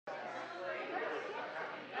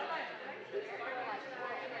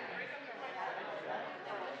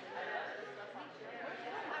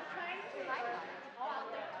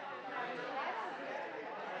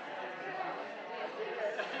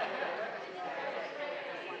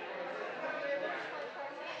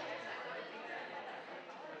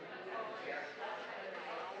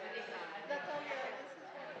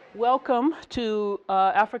Welcome to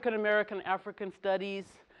African American African Studies,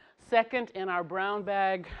 second in our brown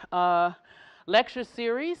bag lecture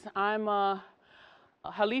series. I'm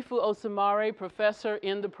Halifu Osamare, professor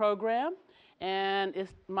in the program, and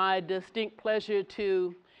it's my distinct pleasure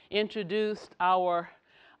to introduce our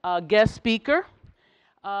guest speaker,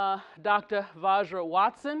 Dr.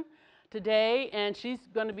 Vajra M today, and she's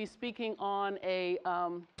going to be speaking on a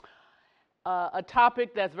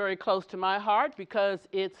topic that's very close to my heart because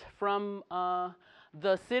it's from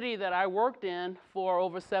the city that I worked in for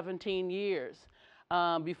over 17 years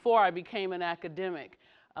before I became an academic.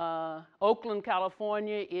 Oakland,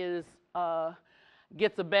 California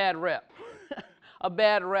gets a bad rep, a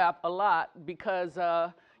bad rap a lot because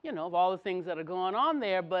you know, of all the things that are going on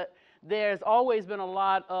there, but there's always been a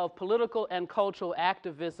lot of political and cultural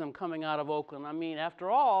activism coming out of Oakland. I mean, after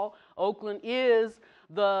all, Oakland is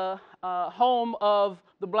the home of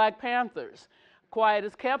the Black Panthers. Quiet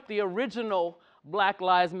as kept, the original Black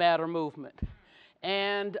Lives Matter movement.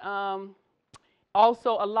 And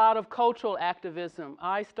also a lot of cultural activism.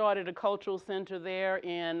 I started a cultural center there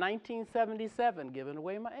in 1977, giving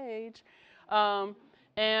away my age.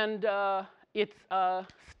 It's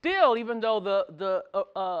still, even though the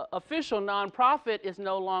official nonprofit is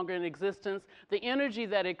no longer in existence, the energy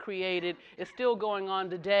that it created is still going on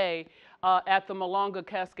today at the Malonga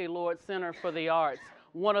Cascade Lord Center for the Arts,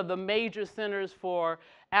 one of the major centers for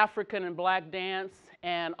African and Black dance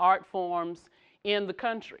and art forms in the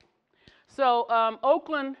country. So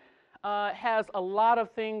Oakland has a lot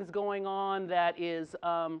of things going on that is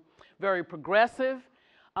very progressive.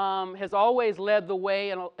 Has always led the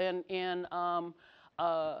way in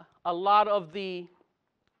a lot of the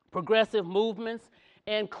progressive movements,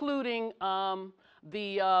 including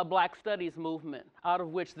the Black Studies movement, out of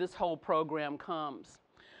which this whole program comes.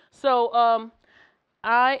 So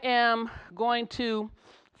I am going to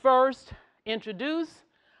first introduce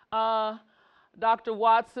Dr.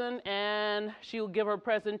 Watson, and she'll give her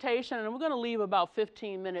presentation, and we're going to leave about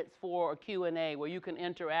 15 minutes for a Q&A where you can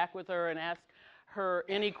interact with her and ask her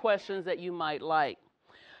any questions that you might like.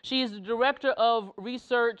 She is the Director of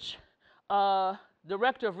Research of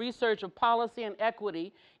Policy and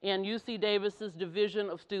Equity in UC Davis's Division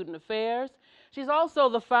of Student Affairs. She's also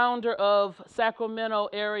the founder of Sacramento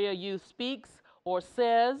Area Youth Speaks, or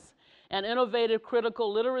SAYS, an innovative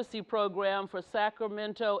critical literacy program for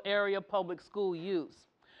Sacramento area public school youth.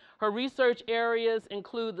 Her research areas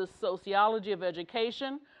include the sociology of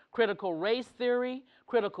education, critical race theory,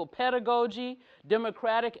 critical pedagogy,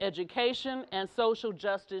 democratic education, and social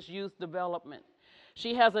justice youth development.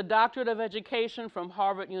 She has a doctorate of education from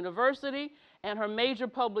Harvard University, and her major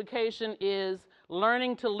publication is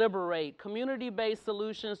Learning to Liberate, Community-Based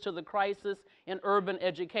Solutions to the Crisis in Urban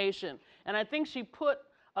Education. And I think she put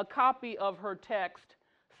a copy of her text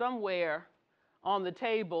somewhere on the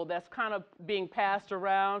table that's kind of being passed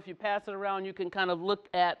around. If you pass it around, you can kind of look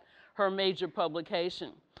at her major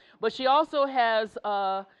publication. But she also has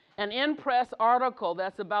an in-press article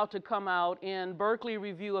that's about to come out in Berkeley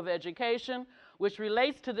Review of Education, which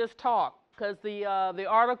relates to this talk, because the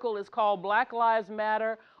article is called Black Lives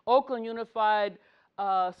Matter, Oakland Unified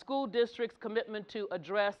School District's Commitment to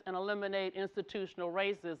Address and Eliminate Institutional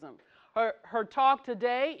Racism. Her talk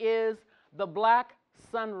today is The Black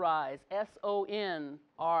Sonrise, S-O-N-R-I-S-E,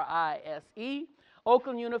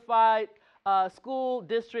 Oakland Unified School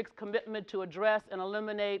District's Commitment to Address and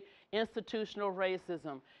Eliminate Institutional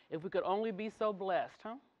Racism. If we could only be so blessed,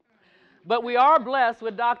 huh? But we are blessed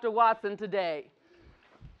with Dr. Watson today.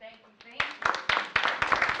 Thank you, thank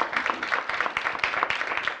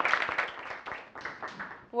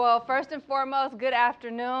you. Well, first and foremost, good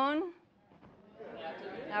afternoon. Good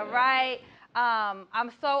afternoon. All right.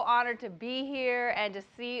 I'm so honored to be here and to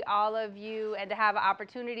see all of you and to have an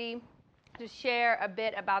opportunity to share a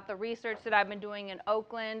bit about the research that I've been doing in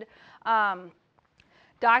Oakland.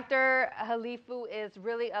 Dr. Halifu is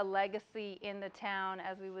really a legacy in the town,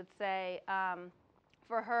 as we would say,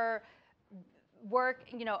 for her work,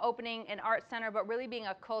 you know, opening an art center, but really being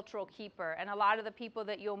a cultural keeper. And a lot of the people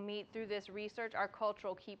that you'll meet through this research are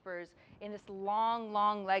cultural keepers in this long,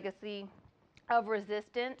 long legacy of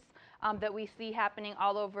resistance that we see happening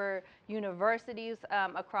all over universities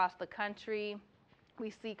across the country. We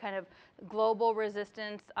see kind of global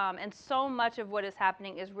resistance, and so much of what is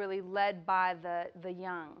happening is really led by the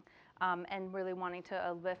young and really wanting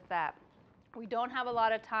to lift that. We don't have a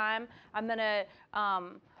lot of time. I'm going to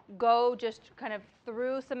go just kind of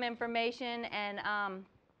through some information and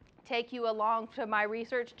take you along to my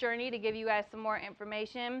research journey to give you guys some more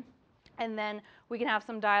information, and then we can have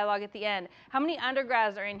some dialogue at the end. How many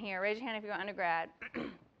undergrads are in here? Raise your hand if you're an undergrad.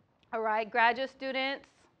 All right, graduate students.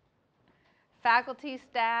 Faculty,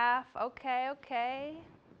 staff, okay, okay.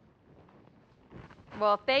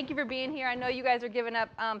 Well, thank you for being here. I know you guys are giving up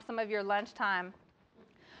some of your lunchtime.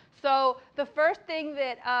 So the first thing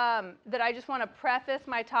that I just want to preface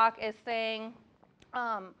my talk is saying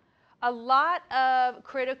a lot of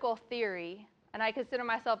critical theory, and I consider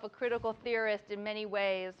myself a critical theorist in many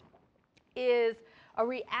ways, is a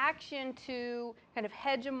reaction to kind of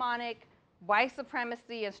hegemonic white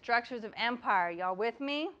supremacy and structures of empire. Y'all with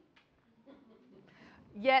me?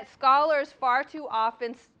 Yet scholars far too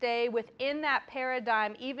often stay within that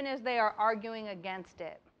paradigm even as they are arguing against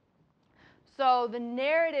it. So the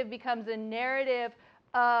narrative becomes a narrative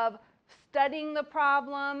of studying the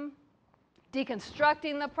problem,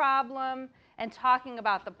 deconstructing the problem, and talking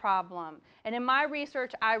about the problem. And in my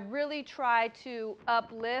research, I really try to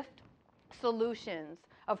uplift solutions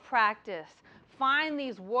of practice, find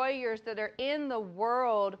these warriors that are in the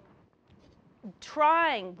world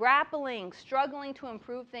trying, grappling, struggling to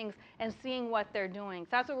improve things, and seeing what they're doing. So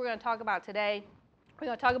that's what we're going to talk about today. We're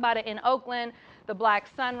going to talk about it in Oakland, the Black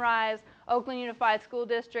Sonrise, Oakland Unified School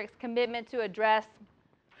District's commitment to address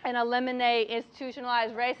and eliminate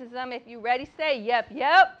institutionalized racism. If you ready, say yep,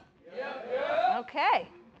 yep. Yep, yep. Okay.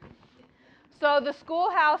 So the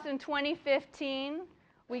schoolhouse in 2015,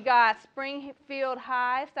 we got Springfield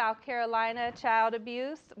High, South Carolina, child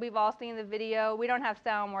abuse. We've all seen the video. We don't have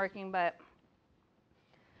sound working, but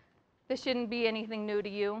this shouldn't be anything new to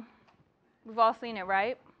you. We've all seen it,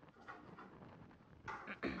 right?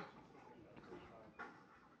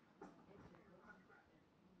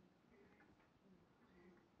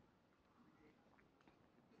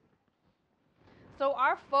 So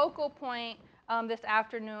our focal point this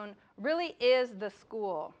afternoon really is the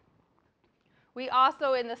school. We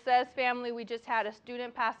also, in the Says family, we just had a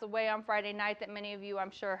student pass away on Friday night that many of you,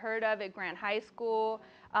 I'm sure, heard of at Grant High School,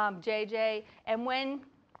 JJ. And when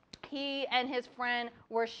he and his friend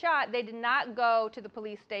were shot, they did not go to the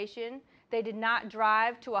police station. They did not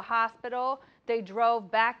drive to a hospital. They drove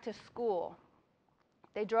back to school.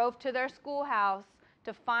 They drove to their schoolhouse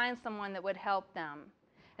to find someone that would help them.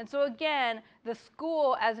 And so again, the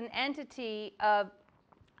school as an entity of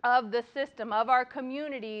the system, of our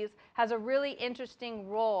communities, has a really interesting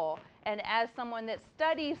role. And as someone that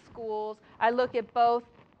studies schools, I look at both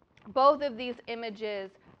of these images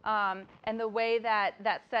and the way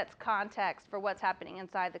that sets context for what's happening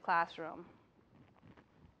inside the classroom.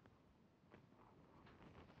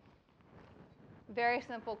 Very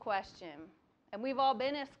simple question. And we've all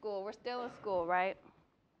been in school. We're still in school, right?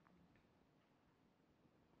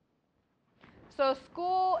 So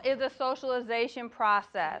school is a socialization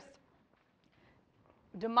process.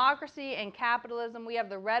 Democracy and capitalism, we have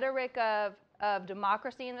the rhetoric of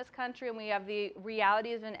democracy in this country, and we have the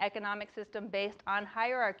realities of an economic system based on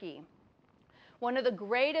hierarchy. One of the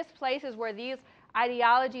greatest places where these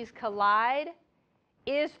ideologies collide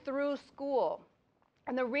is through school.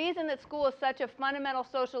 And the reason that school is such a fundamental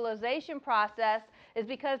socialization process is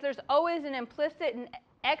because there's always an implicit and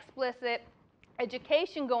explicit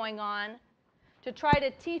education going on to try to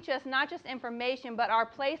teach us not just information, but our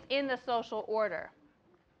place in the social order.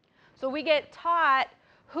 So we get taught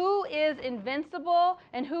who is invincible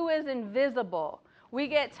and who is invisible. We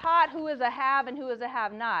get taught who is a have and who is a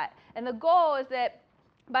have-not. And the goal is that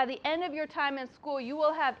by the end of your time in school, you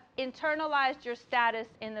will have internalized your status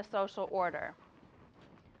in the social order.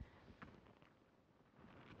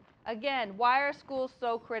 Again, why are schools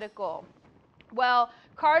so critical? Well,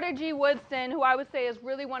 Carter G. Woodson, who I would say is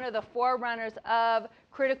really one of the forerunners of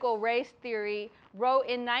critical race theory, wrote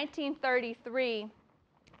in 1933,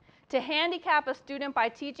 to handicap a student by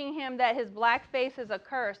teaching him that his black face is a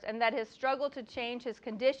curse and that his struggle to change his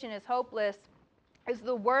condition is hopeless is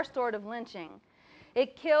the worst sort of lynching.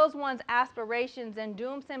 It kills one's aspirations and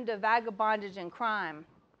dooms him to vagabondage and crime.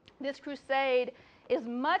 This crusade is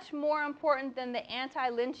much more important than the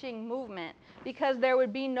anti-lynching movement because there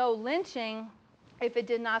would be no lynching if it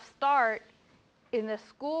did not start in the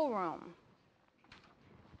schoolroom.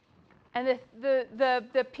 And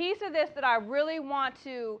the piece of this that I really want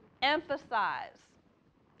to emphasize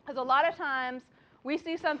is a lot of times we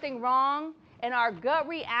see something wrong and our gut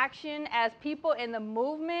reaction as people in the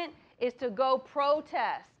movement is to go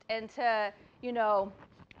protest and to,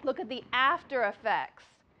 look at the after effects.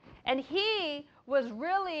 And he was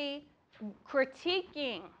really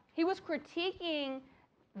critiquing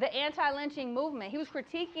the anti-lynching movement. He was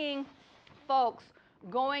critiquing folks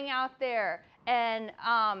going out there and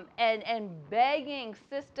begging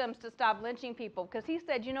systems to stop lynching people, because he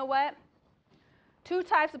said, you know what? Two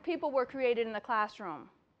types of people were created in the classroom: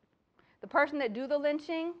 the person that do the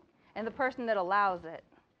lynching and the person that allows it.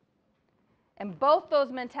 And both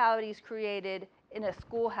those mentalities created in a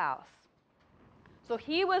schoolhouse. So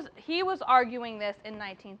he was arguing this in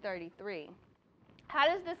 1933. How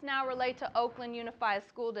does this now relate to Oakland Unified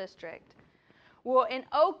School District? Well, in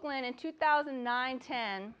Oakland in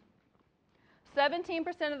 2009-10,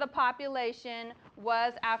 17% of the population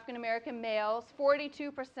was African American males,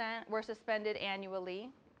 42% were suspended annually.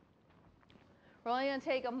 We're only going to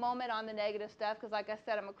take a moment on the negative stuff because, like I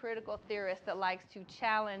said, I'm a critical theorist that likes to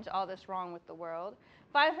challenge all this wrong with the world.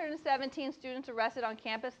 517 students arrested on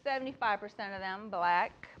campus, 75% of them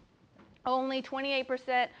black. Only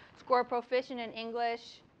 28% scored proficient in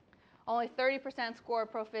English. Only 30%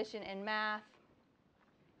 scored proficient in math.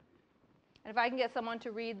 And if I can get someone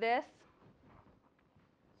to read this.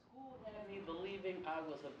 School had me believing I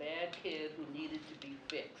was a bad kid who needed to be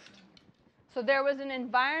fixed. So there was an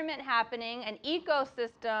environment happening, an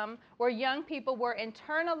ecosystem, where young people were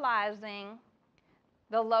internalizing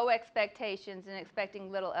the low expectations and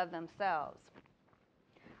expecting little of themselves.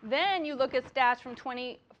 Then you look at stats from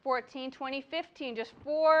 2014, 2015, just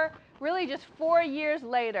 4 years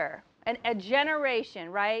later, a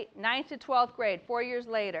generation, right? 9th to 12th grade, 4 years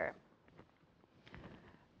later.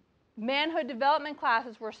 Manhood development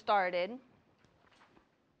classes were started.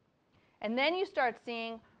 And then you start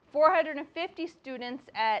seeing 450 students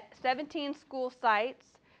at 17 school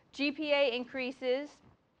sites. GPA increases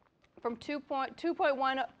from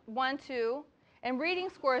 2.112, and reading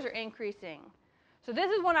scores are increasing. So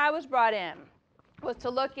this is when I was brought in, was to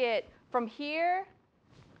look at from here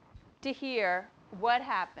to here, what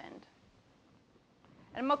happened.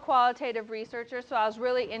 And I'm a qualitative researcher, so I was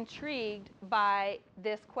really intrigued by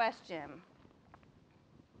this question.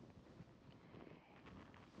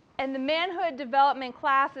 And the manhood development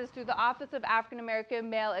classes through the Office of African American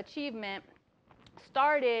Male Achievement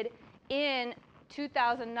started in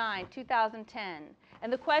 2009, 2010.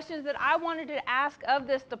 And the questions that I wanted to ask of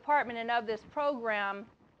this department and of this program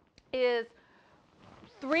is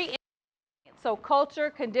 3. So culture,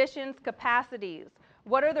 conditions, capacities.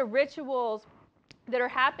 What are the rituals that are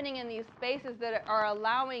happening in these spaces that are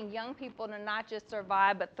allowing young people to not just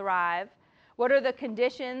survive but thrive? What are the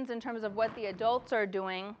conditions in terms of what the adults are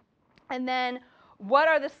doing? And then what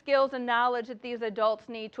are the skills and knowledge that these adults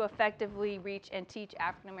need to effectively reach and teach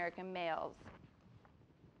African American males?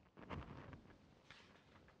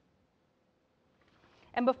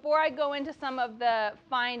 And before I go into some of the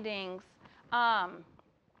findings, so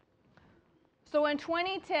in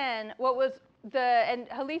 2010, what was and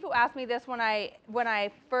Halifu asked me this when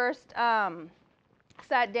I first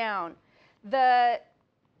sat down, the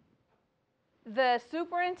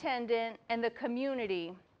superintendent and the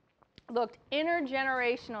community looked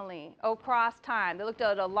intergenerationally across time. They looked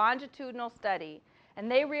at a longitudinal study,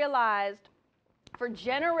 and they realized for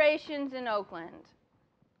generations in Oakland,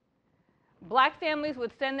 black families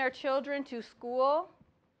would send their children to school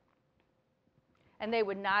and they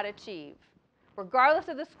would not achieve. Regardless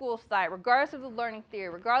of the school site, regardless of the learning theory,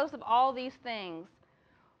 regardless of all these things,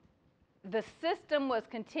 the system was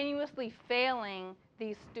continuously failing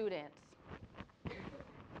these students.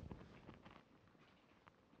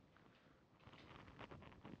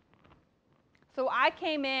 So I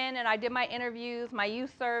came in and I did my interviews, my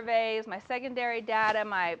youth surveys, my secondary data,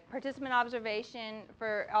 my participant observation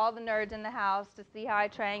for all the nerds in the house to see how I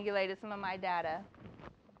triangulated some of my data.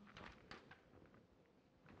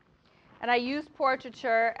 And I used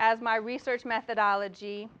portraiture as my research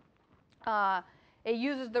methodology. It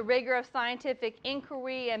uses the rigor of scientific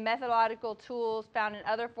inquiry and methodological tools found in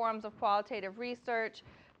other forms of qualitative research,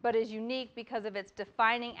 but is unique because of its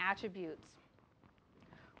defining attributes.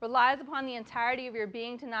 Relies upon the entirety of your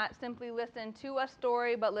being to not simply listen to a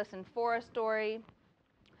story, but listen for a story.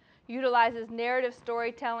 Utilizes narrative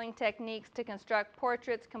storytelling techniques to construct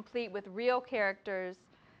portraits complete with real characters,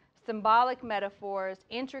 symbolic metaphors,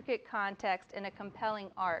 intricate context, and a compelling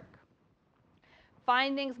arc.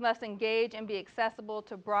 Findings must engage and be accessible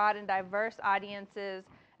to broad and diverse audiences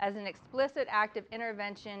as an explicit act of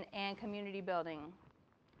intervention and community building.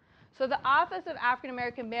 So the Office of African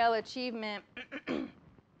American Male Achievement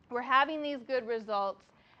were having these good results,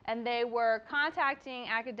 and they were contacting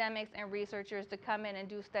academics and researchers to come in and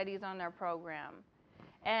do studies on their program.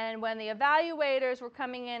 And when the evaluators were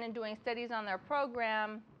coming in and doing studies on their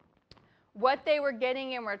program, what they were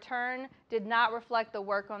getting in return did not reflect the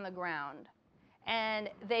work on the ground. And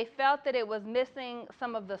they felt that it was missing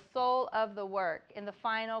some of the soul of the work in the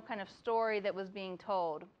final kind of story that was being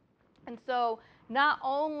told. And so not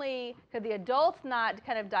only could the adults not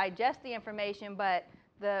kind of digest the information, but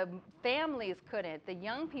the families couldn't, the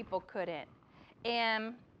young people couldn't.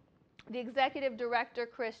 And The executive director,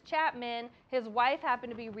 Chris Chapman, his wife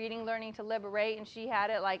happened to be reading Learning to Liberate, and she had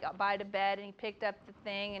it like by the bed, and he picked up the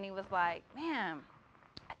thing, and he was like, man,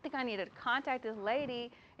 I think I need to contact this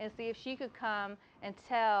lady and see if she could come and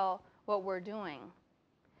tell what we're doing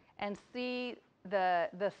and see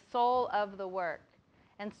the soul of the work.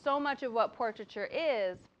 And so much of what portraiture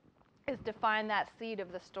is to find that seed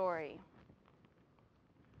of the story.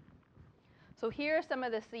 So here are some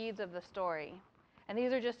of the seeds of the story. And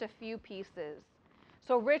these are just a few pieces.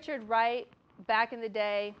 So Richard Wright, back in the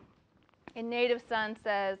day, in Native Son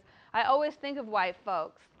says, I always think of white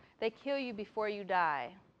folks. They kill you before you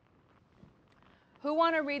die. Who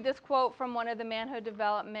want to read this quote from one of the Manhood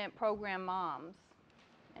Development Program moms?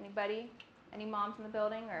 Anybody? Any moms in the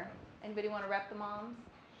building? Or anybody want to rep the moms?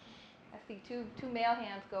 I see two male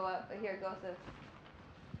hands go up, but here goes this.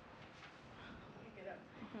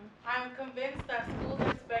 I'm convinced that schools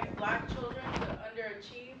expect black children to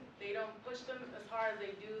underachieve. They don't push them as hard as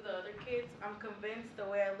they do the other kids. I'm convinced the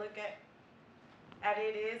way I look at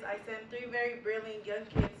it is I sent 3 very brilliant young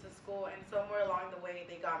kids to school, and somewhere along the way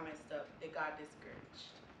they got messed up. They got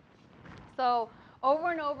discouraged. So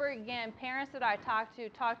over and over again, parents that I talked to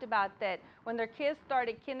talked about that when their kids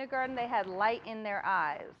started kindergarten, they had light in their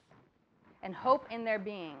eyes and hope in their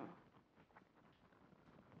being.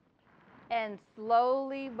 And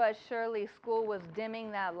slowly but surely, school was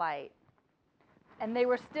dimming that light. And they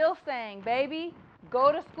were still saying, baby,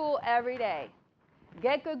 go to school every day.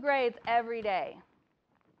 Get good grades every day.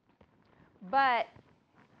 But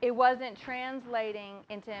it wasn't translating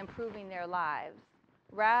into improving their lives.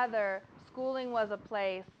 Rather, schooling was a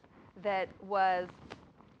place that was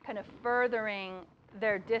kind of furthering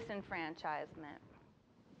their disenfranchisement.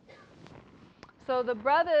 So the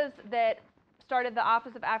brothers that started the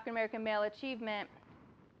Office of African American Male Achievement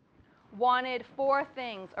wanted 4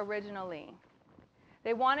 things originally.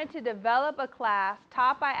 They wanted to develop a class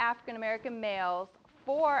taught by African American males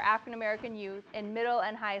for African American youth in middle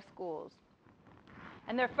and high schools.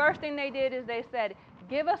 And their first thing they did is they said,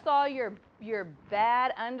 give us all your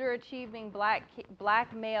bad, underachieving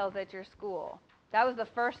black males at your school. That was the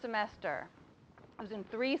first semester. It was in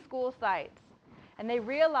 3 school sites. And they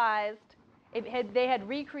realized they had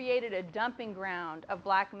recreated a dumping ground of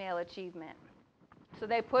black male achievement. So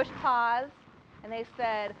they pushed pause, and they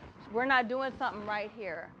said, we're not doing something right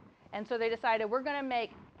here. And so they decided, we're going to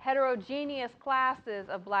make heterogeneous classes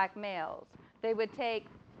of black males. They would take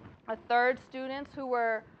 1/3 students who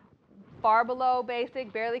were far below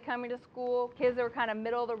basic, barely coming to school, kids that were kind of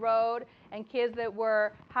middle of the road, and kids that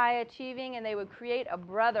were high achieving, and they would create a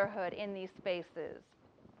brotherhood in these spaces.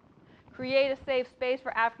 Create a safe space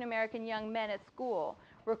for African American young men at school.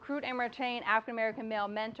 Recruit and retain African American male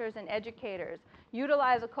mentors and educators.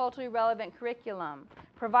 Utilize a culturally relevant curriculum.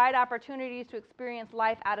 Provide opportunities to experience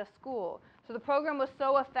life out of school. So the program was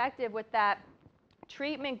so effective with that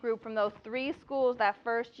treatment group from those 3 schools that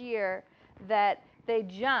first year that they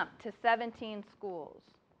jumped to 17 schools.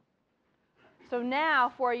 So now,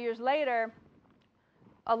 4 years later,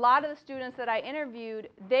 a lot of the students that I interviewed,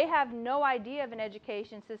 they have no idea of an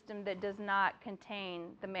education system that does not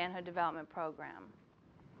contain the Manhood Development Program.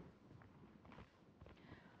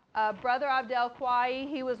 Brother Abdel Kwai,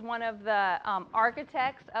 he was one of the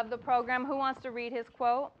architects of the program. Who wants to read his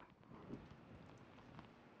quote?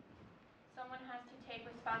 Someone has to take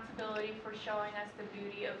responsibility for showing us the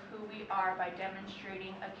beauty of who we are by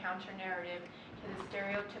demonstrating a counter-narrative to the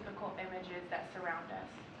stereotypical images that surround us.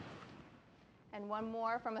 And one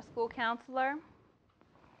more from a school counselor.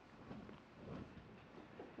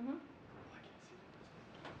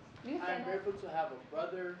 I'm grateful to have a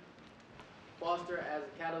brother, Foster, as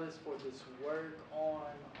a catalyst for this work on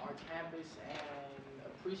our campus, and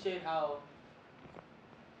appreciate how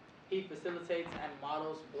he facilitates and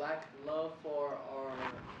models black love for our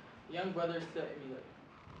young brothers to emulate.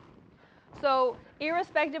 So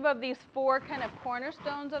irrespective of these 4 kind of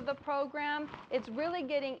cornerstones of the program, it's really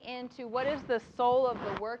getting into what is the soul of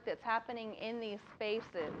the work that's happening in these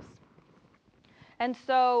spaces. And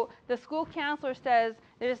so the school counselor says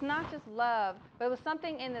that it's not just love, but it was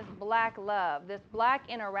something in this black love, this black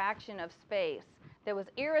interaction of space that was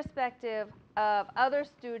irrespective of other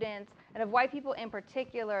students and of white people in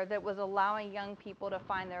particular that was allowing young people to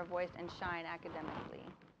find their voice and shine academically.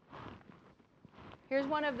 Here's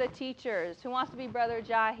one of the teachers. Who wants to be Brother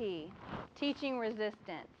Jahi? Teaching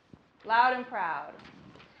resistance. Loud and proud.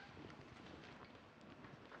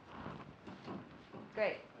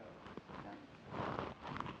 Great.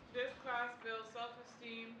 This class builds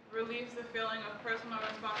self-esteem, relieves the feeling of personal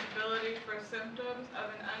responsibility for symptoms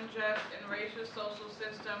of an unjust and racist social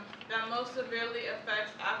system that most severely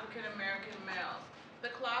affects African American males. The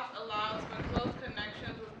class allows for close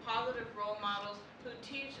connections with positive role models who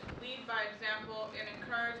teach, lead by example, and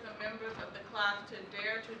encourage the members of the class to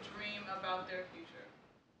dare to dream about their future.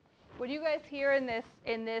 What do you guys hear in this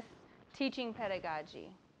teaching pedagogy?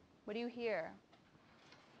 What do you hear?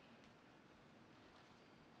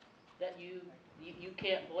 That you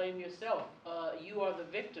can't blame yourself. You are the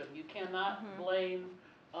victim. You cannot blame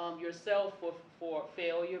yourself for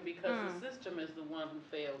failure because the system is the one who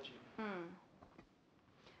failed you.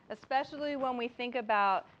 Especially when we think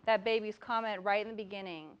about that baby's comment right in the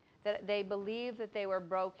beginning, that they believed that they were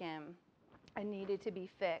broken and needed to be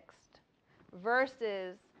fixed,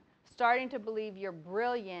 versus starting to believe you're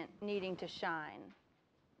brilliant, needing to shine.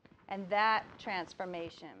 And that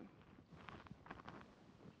transformation.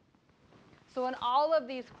 So in all of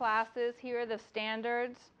these classes, here are the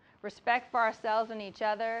standards: respect for ourselves and each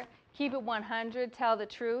other, keep it 100, tell the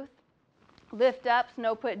truth, lift ups,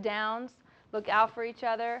 no put downs, look out for each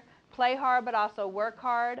other, play hard but also work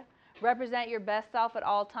hard, represent your best self at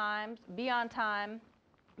all times, be on time,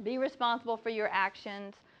 be responsible for your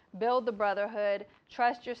actions, build the brotherhood,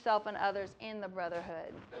 trust yourself and others in the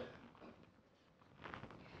brotherhood.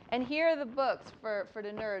 And here are the books for the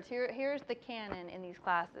nerds. Here's the canon in these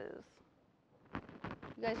classes.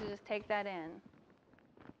 You guys should just take that in.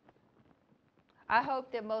 I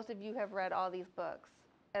hope that most of you have read all these books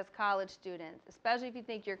as college students, especially if you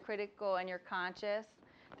think you're critical and you're conscious.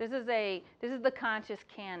 This is the conscious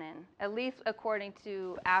canon, at least according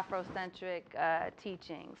to Afrocentric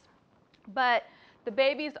teachings. But the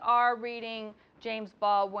babies are reading James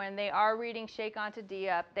Baldwin, they are reading Cheikh Anta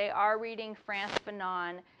Diop, they are reading Frantz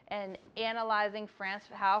Fanon and analyzing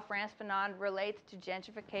how Frantz Fanon relates to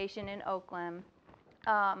gentrification in Oakland.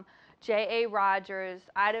 J.A. Rogers,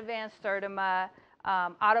 Ida Van Sertima,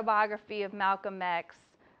 autobiography of Malcolm X.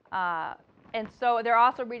 And so they're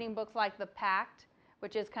also reading books like The Pact,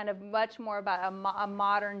 which is kind of much more about a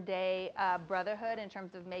modern day brotherhood in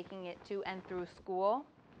terms of making it to and through school.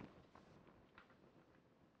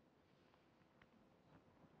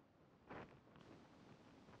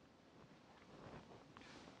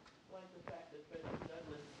 Like the fact that Frederick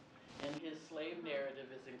Douglass and his slave narrative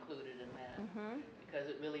is included in that, because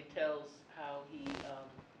it really tells how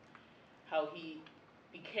he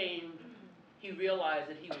became, he realized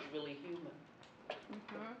that he was really human,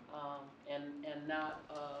 and not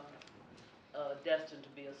destined to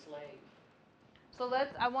be a slave. So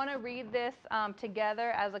I want to read this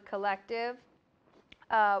together as a collective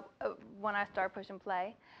when I start push and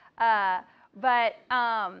play. So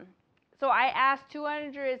I asked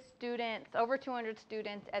 200 students, over 200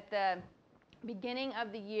 students at the beginning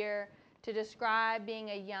of the year to describe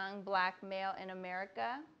being a young black male in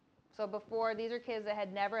America. So before, these are kids that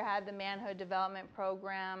had never had the manhood development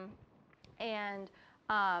program, and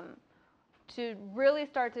to really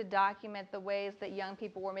start to document the ways that young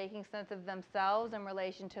people were making sense of themselves in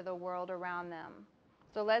relation to the world around them.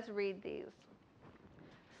 So let's read these.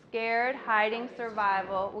 Scared, hiding,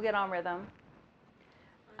 survival. We'll get on rhythm.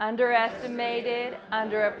 Underestimated,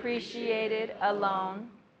 underappreciated,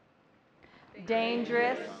 alone.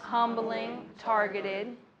 Dangerous, humbling,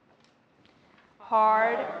 targeted.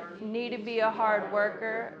 Hard, need to be a hard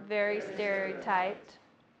worker, very stereotyped.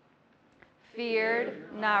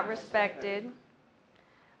 Feared, not respected.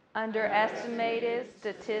 Underestimated,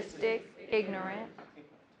 statistic, ignorant.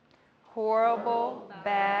 Horrible,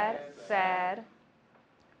 bad, sad.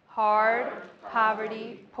 Hard,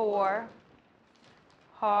 poverty, poor.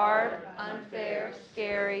 Hard, unfair,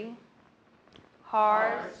 scary.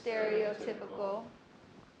 Hard, stereotypical.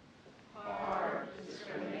 Hard,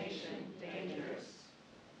 discrimination, dangerous.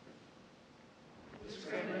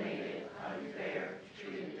 Discriminated, unfair,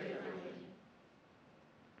 treated differently.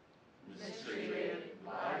 Mistreated,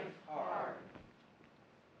 life hard.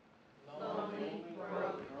 Lonely,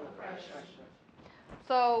 broke, oppression.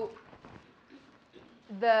 So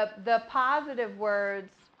the positive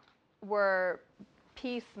words were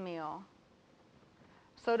piecemeal.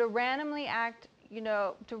 So to randomly ask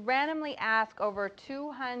over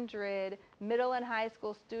 200 middle and high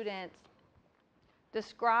school students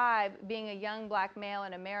describe being a young black male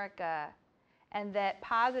in America, and that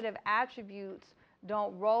positive attributes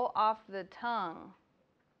don't roll off the tongue,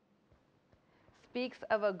 speaks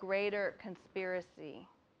of a greater conspiracy.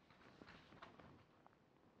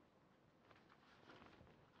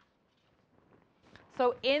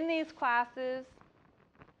 So in these classes,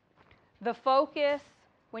 the focus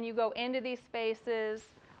when you go into these spaces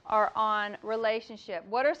are on relationship.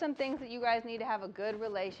 What are some things that you guys need to have a good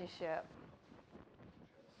relationship?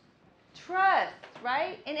 Trust,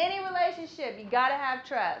 right? In any relationship, you got to have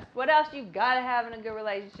trust. What else you got to have in a good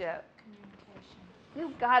relationship?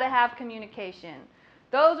 You've got to have communication.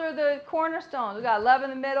 Those are the cornerstones. We've got love in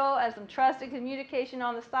the middle and some trusted communication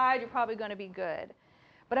on the side. You're probably going to be good.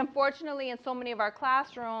 But unfortunately, in so many of our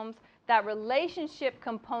classrooms, that relationship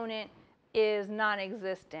component is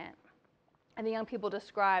non-existent. And the young people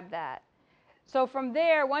describe that. So from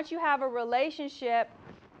there, once you have a relationship,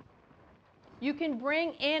 you can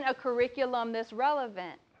bring in a curriculum that's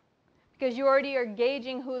relevant because you already are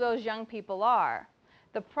gauging who those young people are.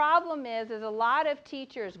 The problem is a lot of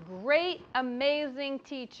teachers, great, amazing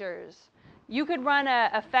teachers, you could run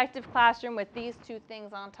an effective classroom with these two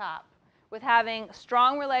things on top, with having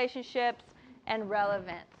strong relationships and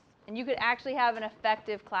relevance. And you could actually have an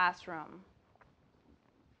effective classroom.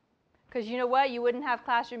 Because you know what? You wouldn't have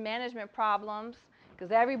classroom management problems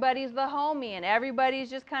because everybody's the homie and everybody's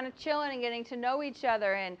just kind of chilling and getting to know each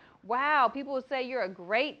other. And wow, people would say you're a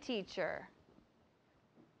great teacher.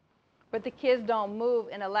 But the kids don't move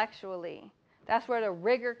intellectually. That's where the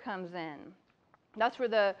rigor comes in. That's where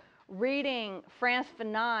the reading Frantz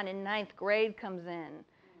Fanon in 9th grade comes in.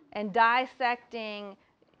 And dissecting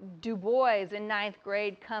Du Bois in 9th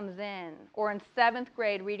grade comes in. Or in 7th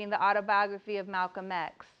grade, reading the autobiography of Malcolm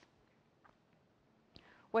X.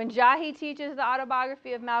 When Jahi teaches the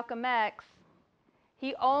autobiography of Malcolm X,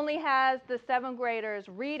 he only has the 7th graders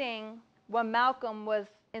reading when Malcolm was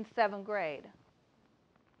in 7th grade.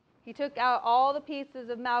 He took out all the pieces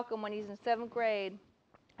of Malcolm when he's in 7th grade,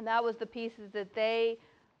 and that was the pieces that they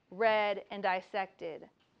read and dissected.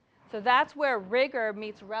 So that's where rigor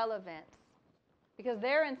meets relevance, because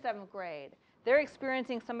they're in 7th grade. They're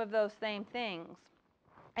experiencing some of those same things.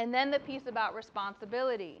 And then the piece about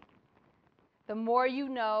responsibility. The more you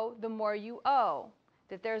know, the more you owe.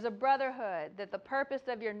 That there's a brotherhood, that the purpose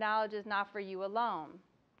of your knowledge is not for you alone.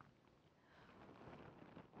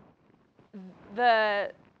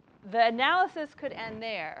 The analysis could end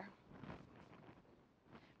there.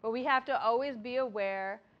 But we have to always be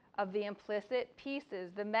aware of the implicit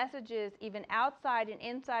pieces, the messages even outside and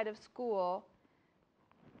inside of school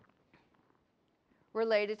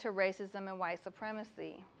related to racism and white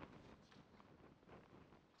supremacy.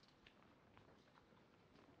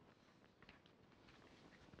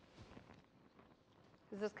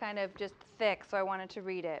 This is kind of just thick, so I wanted to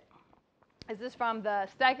read it. This is from the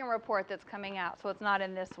second report that's coming out, so it's not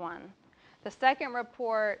in this one. The second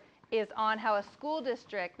report is on how a school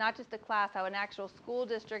district, not just a class, how an actual school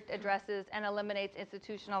district addresses and eliminates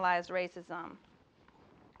institutionalized racism.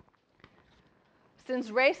 Since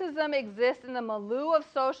racism exists in the milieu of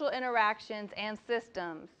social interactions and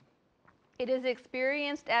systems, it is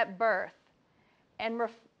experienced at birth and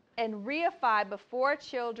reified before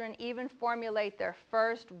children even formulate their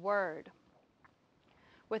first word.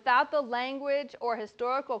 Without the language or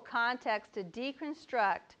historical context to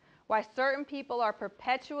deconstruct why certain people are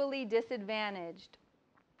perpetually disadvantaged,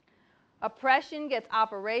 oppression gets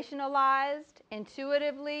operationalized,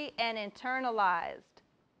 intuitively, and internalized.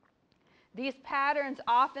 These patterns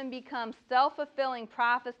often become self-fulfilling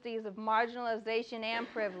prophecies of marginalization and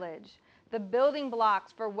privilege, the building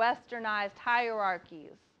blocks for westernized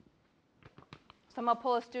hierarchies. So I'm going to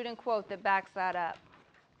pull a student quote that backs that up.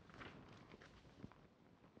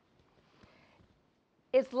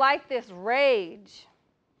 It's like this rage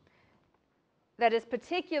that is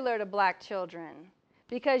particular to black children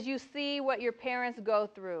because you see what your parents go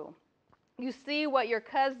through. You see what your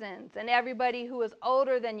cousins and everybody who is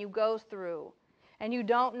older than you goes through, and you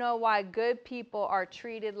don't know why good people are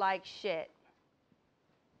treated like shit.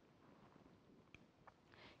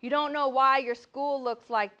 You don't know why your school looks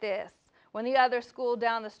like this when the other school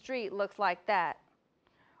down the street looks like that.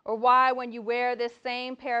 Or why when you wear this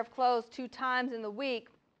same pair of clothes 2 times in the week,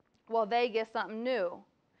 well, they get something new.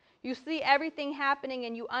 You see everything happening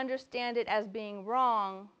and you understand it as being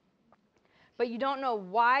wrong, but you don't know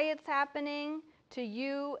why it's happening to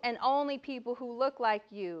you and only people who look like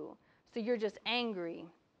you. So you're just angry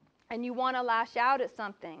and you want to lash out at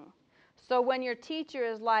something. So when your teacher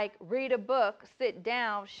is like, read a book, sit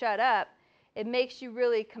down, shut up, it makes you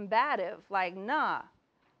really combative. Like, nah,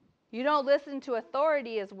 you don't listen to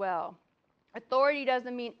authority as well. Authority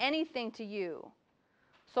doesn't mean anything to you.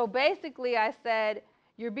 So basically I said,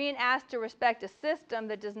 you're being asked to respect a system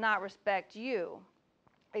that does not respect you.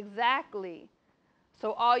 Exactly.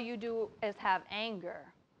 So all you do is have anger.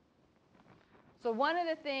 So one of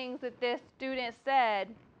the things that this student said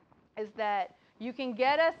is that you can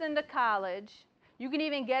get us into college, you can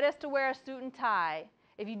even get us to wear a suit and tie.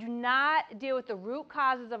 If you do not deal with the root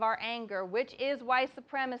causes of our anger, which is white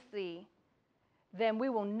supremacy, then we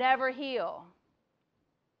will never heal.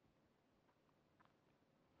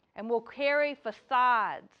 And we'll carry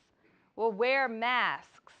facades. We'll wear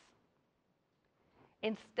masks.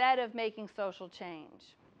 instead of making social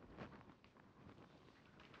change.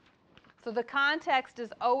 So the context is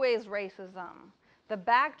always racism. The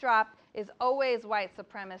backdrop is always white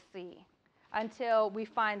supremacy until we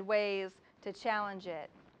find ways to challenge it.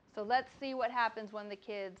 So let's see what happens when the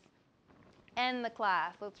kids end the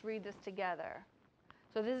class. Let's read this together.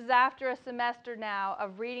 So this is after a semester now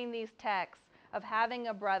of reading these texts, of having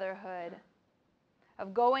a brotherhood,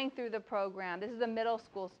 of going through the program. This is a middle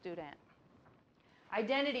school student.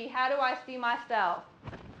 Identity, how do I see myself?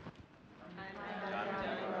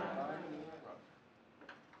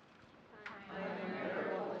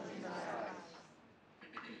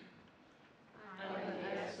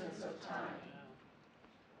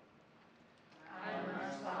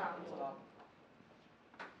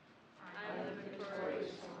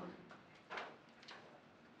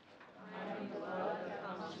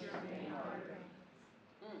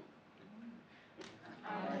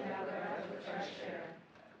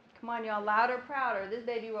 Come on, y'all, louder, prouder. This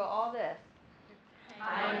baby wrote all this.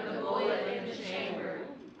 I am the bullet in the chamber.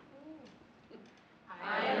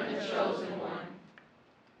 I am the chosen one.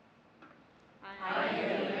 I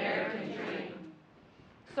am the American dream.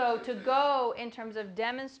 So to go in terms of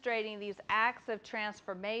demonstrating these acts of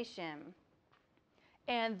transformation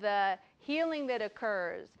and the healing that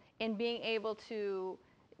occurs in being able to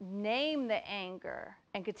name the anger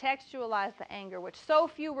and contextualize the anger, which so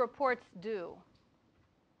few reports do.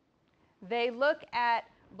 They look at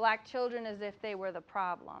black children as if they were the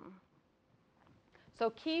problem.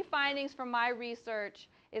 So key findings from my research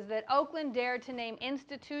is that Oakland dared to name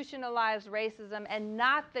institutionalized racism and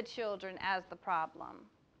not the children as the problem.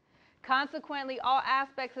 Consequently, all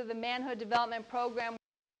aspects of the manhood development program were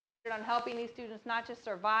focused on helping these students not just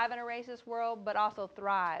survive in a racist world, but also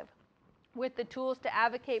thrive with the tools to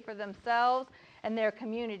advocate for themselves and their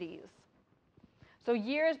communities. So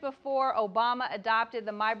years before Obama adopted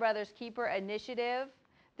the My Brother's Keeper initiative,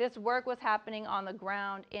 this work was happening on the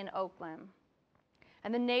ground in Oakland.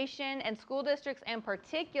 And the nation and school districts in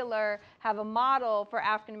particular have a model for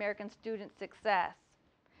African American student success.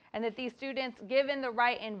 And that these students, given the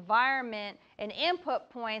right environment and input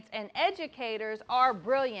points and educators, are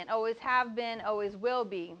brilliant, always have been, always will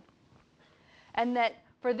be. And that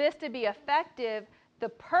for this to be effective, the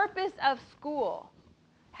purpose of school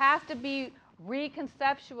has to be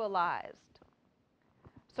reconceptualized.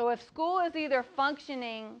 So if school is either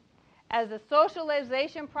functioning as a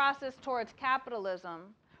socialization process towards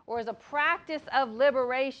capitalism or as a practice of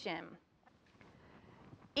liberation,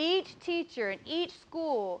 each teacher in each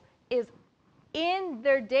school is in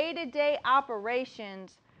their day-to-day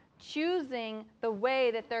operations choosing the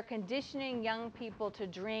way that they're conditioning young people to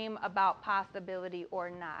dream about possibility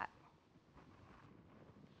or not.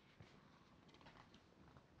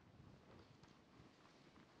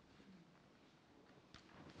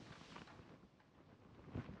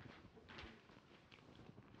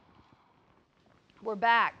 We're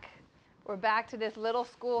back. We're back to this little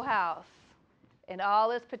schoolhouse and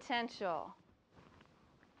all its potential.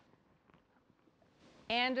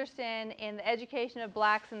 Anderson, in the education of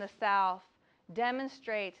blacks in the South,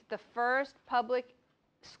 demonstrates the first public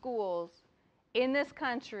schools in this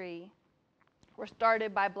country were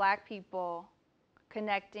started by black people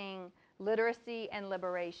connecting literacy and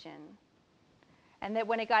liberation. And that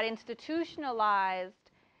when it got institutionalized,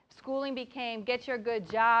 schooling became get your good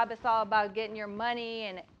job. It's all about getting your money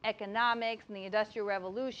and economics and the Industrial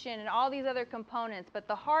Revolution and all these other components. But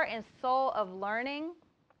the heart and soul of learning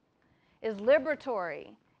is liberatory,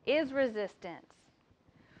 is resistance.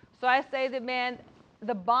 So I say that, man,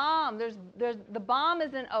 the bomb, the bomb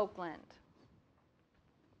is in Oakland.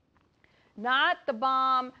 Not the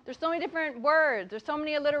bomb. There's so many different words. There's so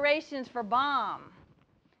many alliterations for bomb,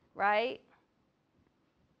 right?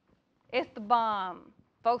 It's the bomb.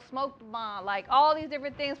 Folks smoke the bomb, like all these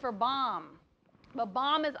different things for bomb. But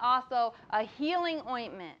bomb is also a healing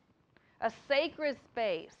ointment, a sacred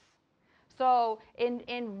space. So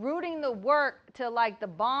in rooting the work to like the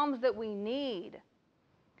bombs that we need,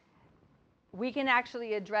 we can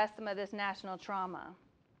actually address some of this national trauma.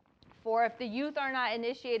 For if the youth are not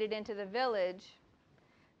initiated into the village,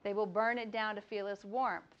 they will burn it down to feel its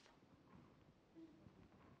warmth.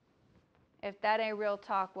 If that ain't real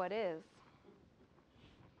talk, what is?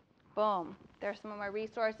 Boom. There's some of my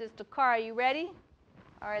resources. Takara, you ready?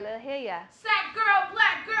 All right, let's hear ya. Sack girl,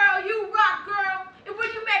 black girl, you rock girl. And when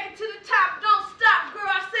you make it to the top, don't stop, girl.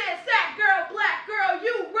 I said sack girl, black girl,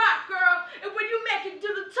 you rock girl. And when you make it to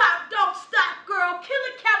the top, don't stop, girl.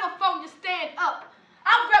 Killer California, stand up.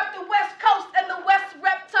 I rep the West Coast and the West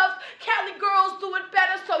rep tough. Cali girls do it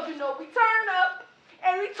better, so you know we turn up.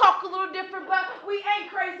 And we talk talk a little different, but we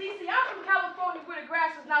ain't crazy. See, I'm from California where the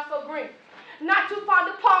grass is not so green. Not too fond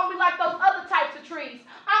of palm, we like those other types of trees.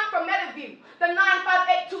 I'm from Meadowview, the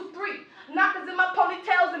 95823. Knockers in my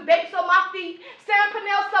ponytails and bakes on my feet. San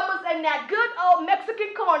Pernell summers and that good old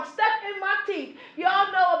Mexican corn stuck in my teeth.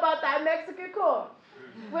 Y'all know about that Mexican corn.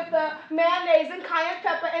 With the mayonnaise and cayenne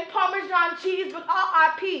pepper and Parmesan cheese with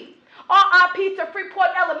R.I.P. R.I.P. to Freeport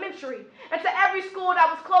Elementary and to every school that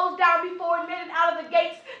was closed down before it made it out of the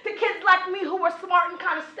gates. To kids like me who were smart and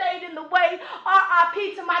kind of stayed in the way.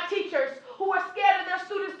 R.I.P. to my teachers who were scared of their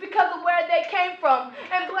students because of where they came from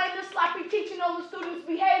and blamed the sloppy teaching on the students'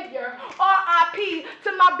 behavior. R.I.P. to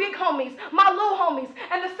my big homies, my little homies,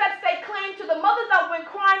 and the sets they claimed, to the mothers that went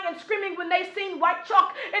crying and screaming when they seen white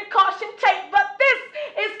chalk and caution tape. But this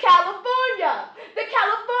is California, the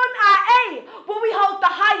California IA, where we hold the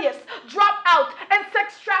highest dropout and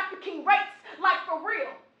sex trafficking rates, like for real.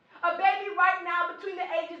 A baby right now between the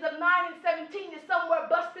ages of 9 and 17 is somewhere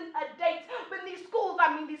busting a date. But in these schools,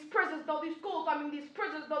 I mean these prisons, no these schools, I mean these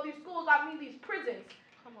prisons, no these schools, I mean these prisons.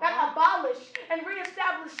 That abolish and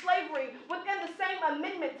reestablish slavery within the same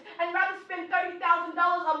amendment and rather spend $30,000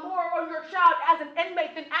 or more on your child as an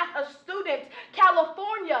inmate than as a student.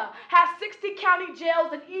 California has 60 county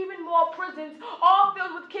jails and even more prisons, all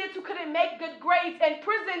filled with kids who couldn't make good grades, and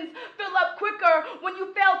prisons fill up quicker when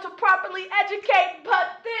you fail to properly educate.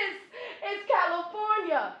 But this is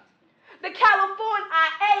California. The California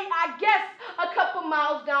IA, I guess, a couple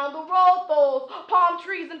miles down the road, those palm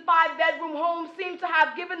trees and 5-bedroom homes seem to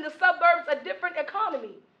have given the suburbs a different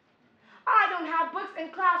economy. I don't have books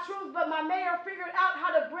in classrooms, but my mayor figured out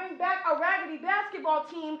how to bring back a raggedy basketball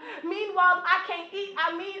team. Meanwhile, I can't eat.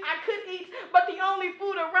 I mean, I could eat, but the only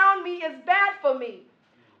food around me is bad for me.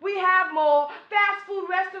 We have more fast food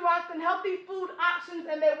restaurants than healthy food options,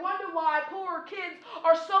 and they wonder why poorer kids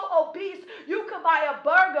are so obese. You could buy a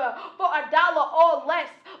burger for $1 or less,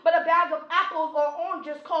 but a bag of apples or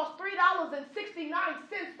oranges costs $3.69,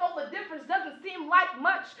 so the difference doesn't seem like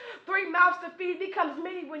much. 3 mouths to feed becomes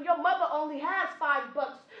many when your mother only has $5.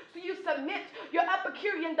 So you submit your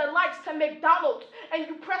Epicurean delights to McDonald's, and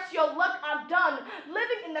you press your luck, I'm done.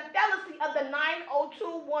 Living in the fallacy of the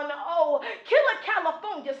 90210. Killer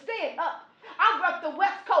California, stand up. I rep the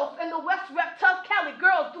West Coast, and the West rep tough Cali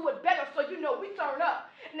girls do it better, so you know we turn up.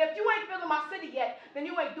 And if you ain't feeling my city yet, then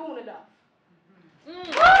you ain't doing enough.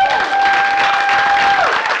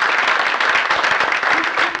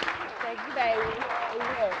 Thank you, baby.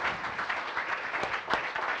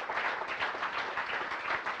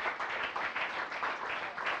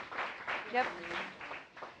 Yep.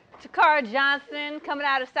 Takara Johnson coming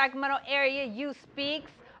out of Sacramento Area Youth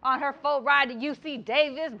Speaks on her full ride to UC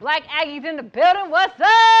Davis. Black Aggies in the building. What's up?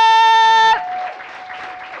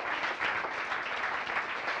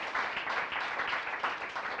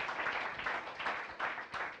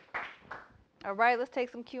 All right, let's take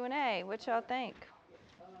some Q&A. What y'all think?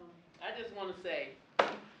 I just want to say,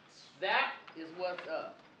 that is what's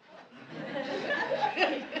up.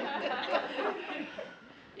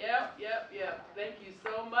 Yep. Thank you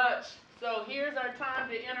so much. So here's our time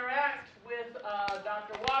to interact with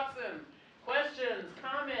Dr. Watson. Questions,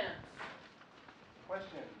 comments?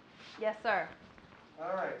 Question. Yes, sir.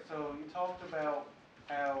 All right, so you talked about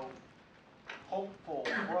how hopeful,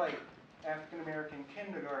 bright African-American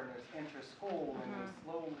kindergartners enter school, and then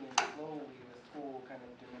slowly the school kind of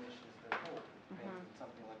diminishes their hope, and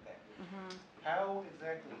something like that. How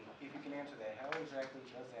exactly, if you can answer that, how exactly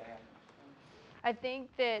does that happen? I think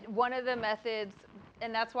that one of the methods,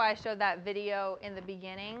 and that's why I showed that video in the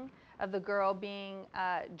beginning of the girl being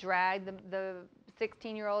dragged, the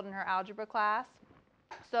 16-year-old in her algebra class.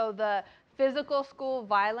 So the physical school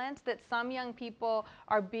violence that some young people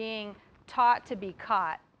are being taught to be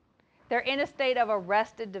caught. They're in a state of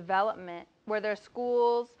arrested development where their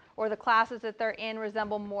schools or the classes that they're in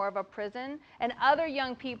resemble more of a prison, and other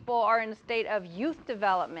young people are in a state of youth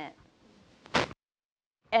development.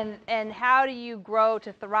 And how do you grow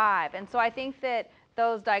to thrive? And so I think that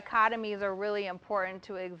those dichotomies are really important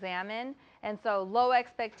to examine. And so low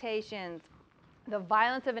expectations, the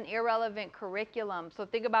violence of an irrelevant curriculum. So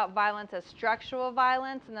think about violence as structural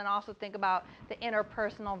violence, and then also think about the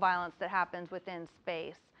interpersonal violence that happens within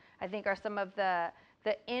space. I think are some of the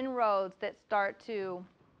inroads that start to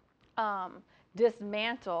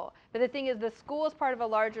dismantle. But the thing is, the school is part of a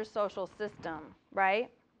larger social system, right?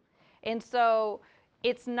 And so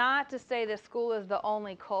it's not to say that school is the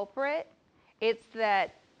only culprit. It's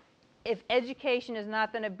that if education is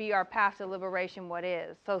not going to be our path to liberation, what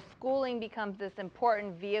is? So schooling becomes this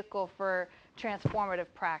important vehicle for transformative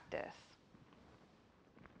practice.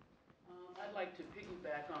 I'd like to piggyback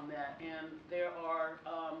feedback on that. And there are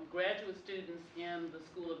graduate students in the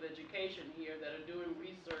School of Education here that are doing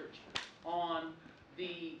research on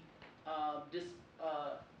the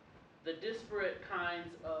disparate kinds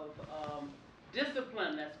of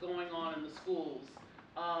discipline that's going on in the schools,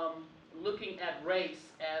 looking at race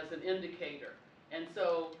as an indicator. And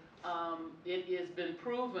so it has been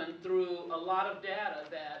proven through a lot of data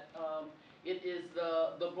that it is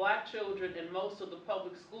the black children in most of the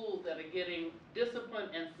public schools that are getting disciplined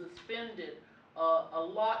and suspended a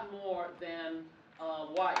lot more than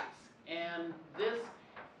whites. And this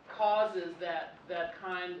causes that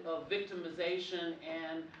kind of victimization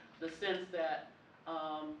and the sense that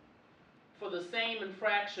for the same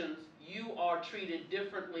infractions, you are treated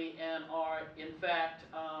differently and are in fact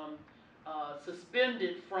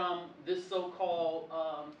suspended from this so-called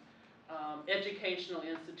educational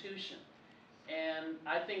institution. And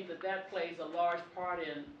I think that plays a large part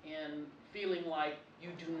in feeling like you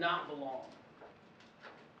do not belong.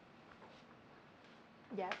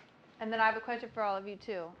 Yes. And then I have a question for all of you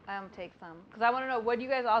too. I'm gonna take some. Because I want to know, what do you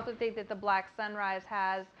guys also think that the Black Sonrise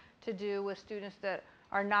has to do with students that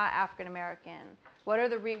are not African American? What are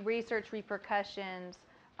the research repercussions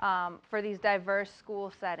for these diverse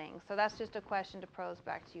school settings? So that's just a question to pose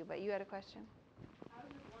back to you. But you had a question? I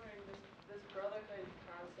was just wondering, this brotherhood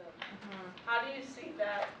concept, how do you see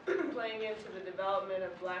that playing into the development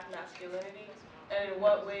of black masculinity? And in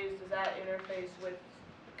what ways does that interface with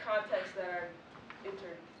contexts that are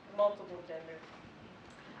multiple genders?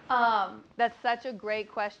 That's such a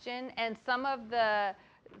great question. And some of the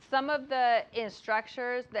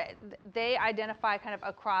instructors, that they identify kind of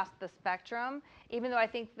across the spectrum, even though I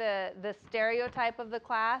think the stereotype of the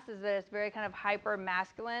class is that it's very kind of hyper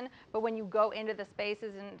masculine. But when you go into the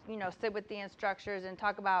spaces and sit with the instructors and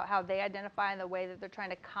talk about how they identify and the way that they're trying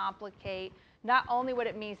to complicate not only what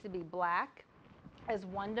it means to be black as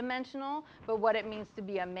one-dimensional, but what it means to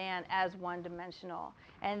be a man as one-dimensional.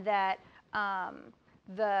 And that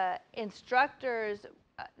the instructors,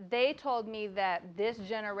 they told me that this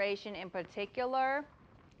generation in particular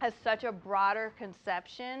has such a broader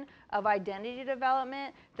conception of identity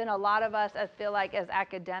development than a lot of us, I feel like, as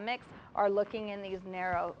academics are looking in these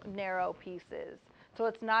narrow pieces. So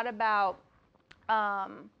it's not about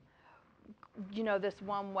this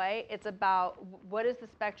one way. It's about what is the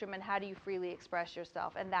spectrum and how do you freely express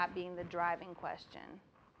yourself, and that being the driving question.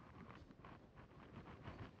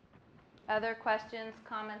 Other questions,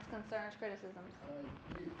 comments, concerns, criticisms?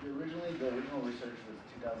 The original research was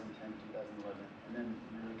 2010, 2011, and then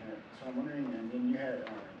you're looking at, so I'm wondering, and then you had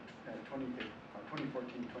 2014,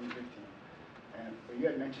 2015, but you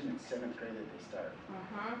had mentioned in 7th grade that they start.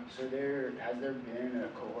 So has there been a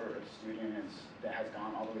cohort of students that has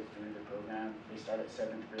gone all the way through the program? They start at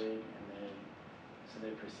 7th grade and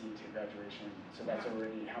they proceed to graduation. So that's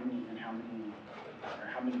already how many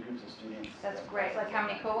groups of students? That's great. Like how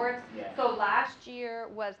many cohorts? Yeah. So last year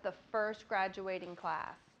was the first graduating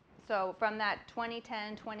class. So from that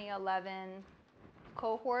 2010, 2011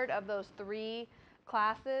 cohort of those 3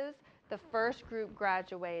 classes, the first group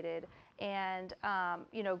graduated and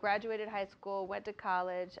graduated high school, went to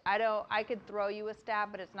college. I could throw you a stat,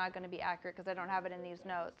 but it's not going to be accurate because I don't have it in these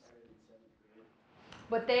notes.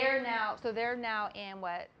 But they're now in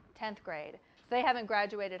 10th grade. So they haven't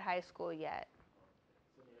graduated high school yet.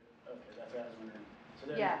 Okay, that's what I was wondering.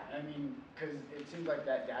 So yeah. I mean, because it seems like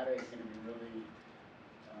that data is going to be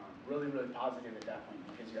really positive at that point,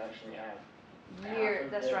 because you actually have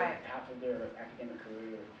half of their academic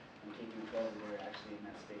career in K through 12, they're actually in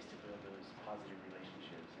that space to build those positive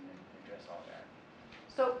relationships and then address all that.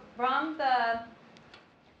 So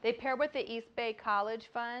they pair with the East Bay College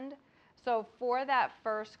Fund. So for that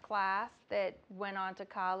first class that went on to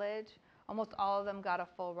college, almost all of them got a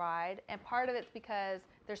full ride. And part of it's because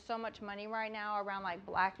there's so much money right now around like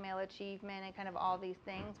black male achievement and kind of all these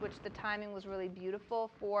things, which the timing was really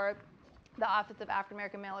beautiful for the Office of African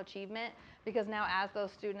American Male Achievement, because now as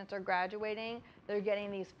those students are graduating, they're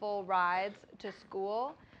getting these full rides to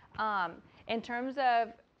school. In terms of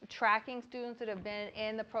tracking students that have been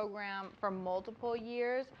in the program for multiple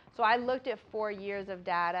years, so I looked at 4 years of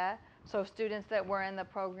data. So students that were in the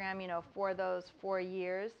program, for those 4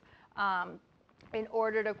 years, in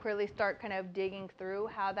order to clearly start kind of digging through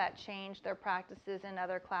how that changed their practices in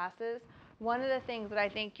other classes. One of the things that I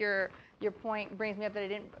think your point brings me up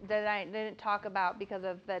that I didn't talk about because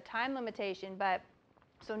of the time limitation, but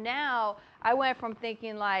so now I went from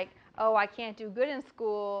thinking like, oh, I can't do good in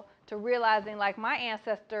school, to realizing like my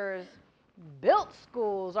ancestors built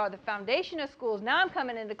schools, are the foundation of schools. Now I'm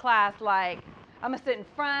coming into class like, I'm gonna sit in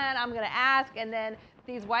front, I'm gonna ask, and then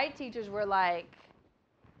these white teachers were like,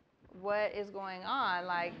 what is going on?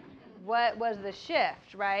 Like, what was the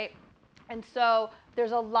shift, right? And so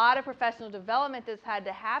there's a lot of professional development that's had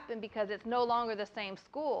to happen because it's no longer the same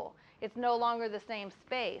school. It's no longer the same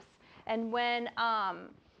space. And when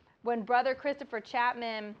Brother Christopher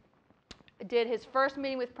Chapman did his first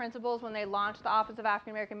meeting with principals when they launched the Office of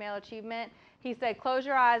African American Male Achievement, he said, close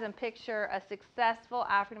your eyes and picture a successful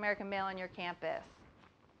African American male on your campus.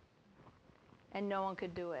 And no one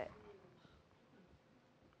could do it.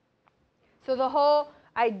 So the whole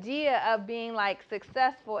idea of being like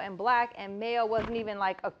successful and black and male wasn't even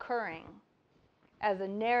like occurring as a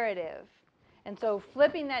narrative. And so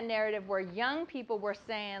flipping that narrative where young people were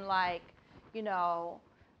saying like, you know,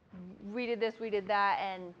 we did this, we did that,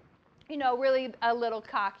 and, you know, really a little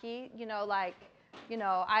cocky, you know, like, you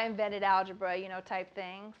know, I invented algebra, you know, type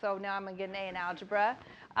thing. So now I'm gonna get an A in algebra.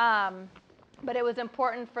 But it was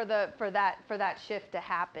important for that shift to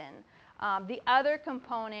happen. The other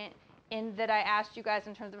component that I asked you guys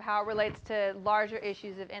in terms of how it relates to larger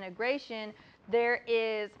issues of integration, there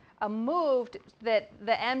is a move that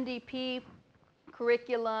the MDP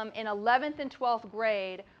curriculum in 11th and 12th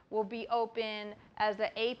grade will be open as an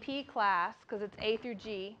AP class, because it's A through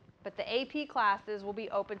G, but the AP classes will be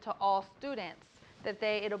open to all students,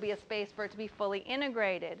 it'll be a space for it to be fully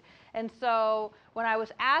integrated. And so when I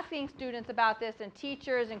was asking students about this and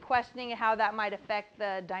teachers and questioning how that might affect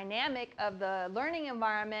the dynamic of the learning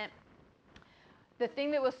environment, the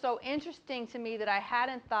thing that was so interesting to me that I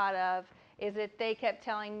hadn't thought of is that they kept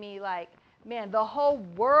telling me like, man, the whole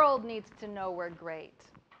world needs to know we're great.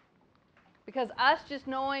 Because us just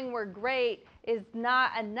knowing we're great is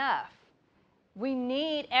not enough. We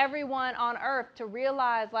need everyone on earth to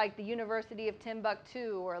realize like the University of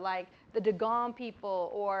Timbuktu or like the Dagom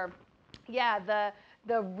people or, yeah,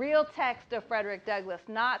 the real text of Frederick Douglass,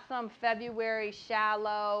 not some February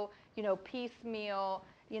shallow, you know, piecemeal,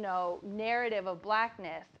 you know, narrative of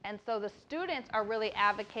blackness. And so the students are really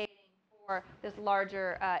advocating for this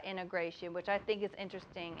larger integration, which I think is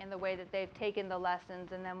interesting in the way that they've taken the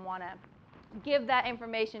lessons and then want to give that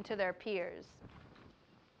information to their peers.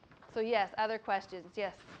 So yes, other questions,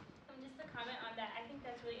 yes? Just to comment on that, I think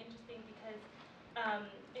that's really interesting because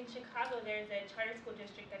in Chicago there's a charter school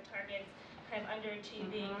district that targets kind of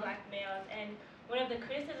underachieving black males, and one of the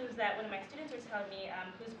criticisms that one of my students was telling me,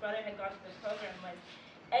 whose brother had gone through the program, was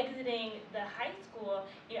exiting the high school,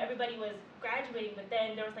 you know, everybody was graduating, but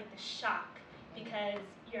then there was like this shock because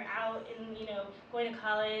you're out and, you know, going to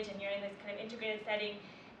college and you're in this kind of integrated setting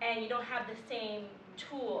and you don't have the same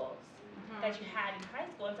tools that you had in high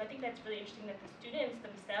school. And so I think that's really interesting that the students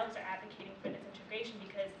themselves are advocating for this integration,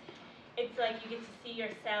 because it's like you get to see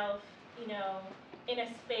yourself, you know, in a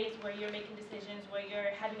space where you're making decisions, where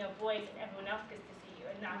you're having a voice and everyone else gets to see you,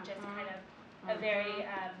 and not just kind of a very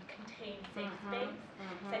contained, safe space.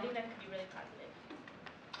 So I think that could be really positive.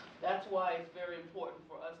 That's why it's very important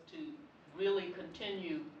for us to really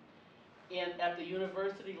continue at the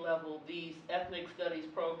university level these ethnic studies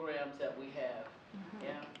programs that we have. Yeah.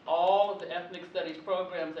 All of the ethnic studies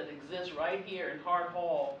programs that exist right here in Hart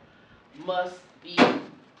Hall must be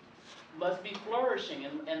flourishing,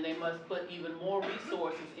 and they must put even more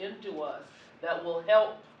resources into us that will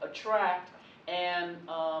help attract and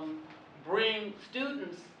bring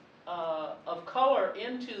students of color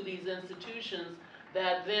into these institutions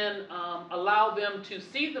that then allow them to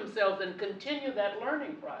see themselves and continue that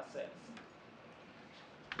learning process.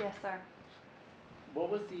 Yes, sir. What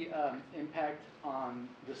was the impact on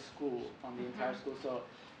the school, on the entire school? So,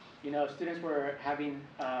 you know, students were having,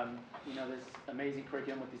 you know, this amazing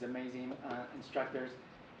curriculum with these amazing instructors,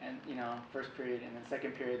 and, you know, first period and then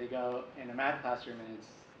second period they go in a math classroom and it's,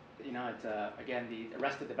 you know, it's again the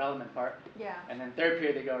arrested development part. Yeah. And then third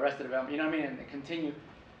period they go arrested development. You know what I mean? And they continue.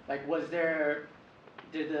 Like,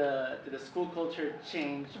 did the school culture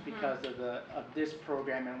change because of this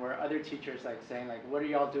program, and were other teachers like saying like, what are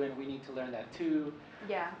y'all doing? We need to learn that too.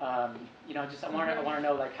 Yeah. You know, just I want to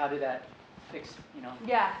know like, how did that fix? You know.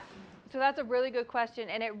 Yeah. So that's a really good question,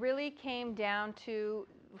 and it really came down to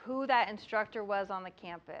who that instructor was on the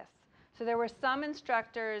campus. So there were some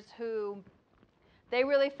instructors who they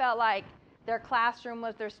really felt like their classroom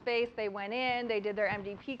was their space. They went in, they did their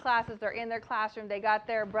MDP classes, they're in their classroom, they got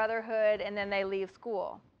their brotherhood, and then they leave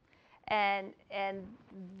school. And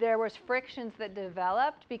there was frictions that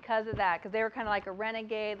developed because of that, because they were kind of like a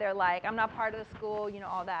renegade. They're like, I'm not part of the school, you know,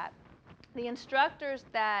 all that. The instructors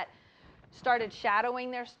that started shadowing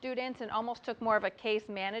their students and almost took more of a case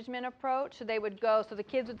management approach, so they would go, so the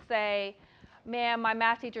kids would say, ma'am, my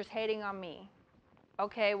math teacher's hating on me.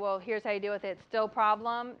 Okay, well, here's how you deal with it. Still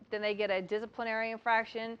problem. Then they get a disciplinary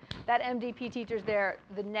infraction. That MDP teacher's there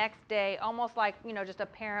the next day, almost like, you know, just a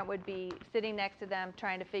parent would be sitting next to them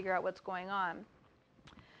trying to figure out what's going on.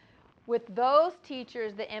 With those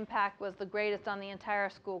teachers, the impact was the greatest on the entire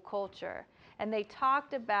school culture. And they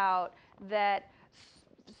talked about that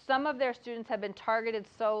some of their students have been targeted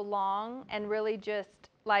so long and really just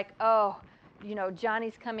like, oh, you know,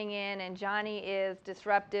 Johnny's coming in and Johnny is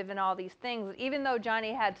disruptive and all these things. Even though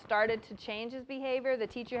Johnny had started to change his behavior, the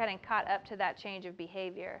teacher hadn't caught up to that change of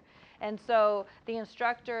behavior. And so the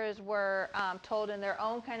instructors were told in their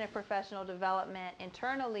own kind of professional development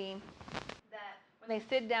internally that when they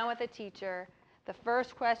sit down with a teacher, the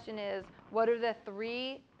first question is, what are the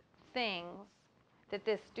 3 things that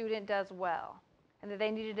this student does well? And that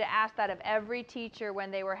they needed to ask that of every teacher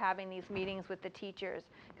when they were having these meetings with the teachers,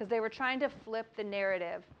 because they were trying to flip the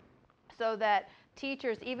narrative so that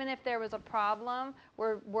teachers, even if there was a problem,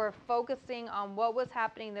 were focusing on what was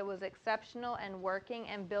happening that was exceptional and working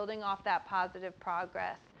and building off that positive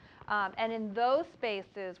progress. And in those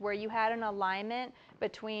spaces where you had an alignment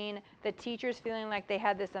between the teachers feeling like they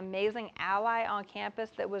had this amazing ally on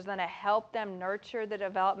campus that was going to help them nurture the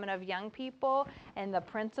development of young people, and the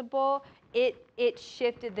principal, it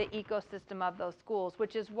shifted the ecosystem of those schools,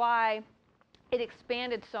 which is why it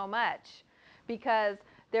expanded so much, because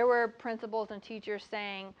there were principals and teachers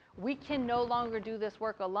saying, we can no longer do this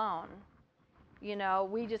work alone. You know,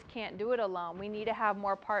 we just can't do it alone. We need to have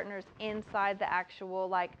more partners inside the actual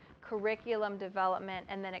like curriculum development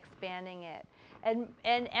and then expanding it. And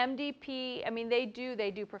MDP, I mean, they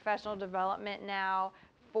do professional development now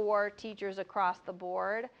for teachers across the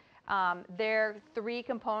board. Their 3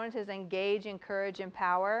 components is engage, encourage,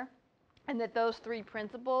 empower, and that those 3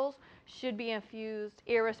 principles should be infused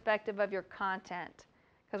irrespective of your content.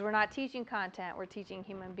 Because we're not teaching content, we're teaching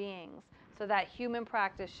human beings. So that human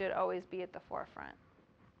practice should always be at the forefront.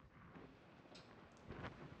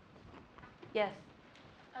 Yes?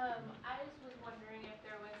 I just was wondering if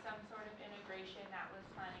there was some sort of integration that was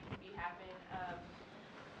planning to be happen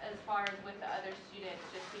as far as with the other students,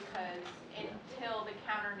 just because until the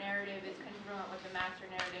counter narrative is congruent with the master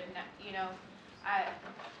narrative, you know,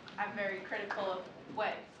 I'm very critical of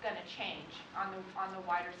what's going to change on the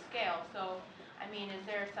wider scale. So, I mean, is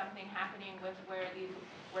there something happening with where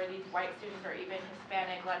these white students or even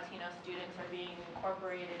Hispanic, Latino students are being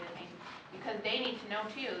incorporated in these, because they need to know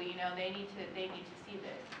too, you know, they need to see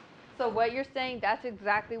this. So what you're saying, that's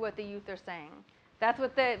exactly what the youth are saying. That's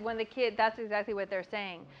what that's exactly what they're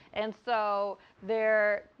saying. And so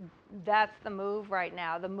that's the move right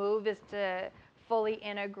now. The move is to fully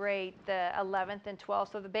integrate the 11th and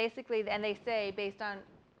 12th. So basically, and they say based on,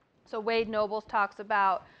 so Wade Nobles talks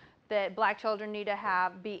about that black children need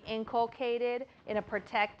to be inculcated in a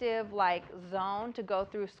protective like zone to go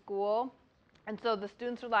through school. And so the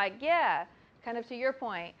students are like, yeah, kind of to your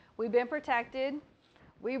point, we've been protected,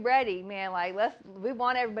 we ready, man, like we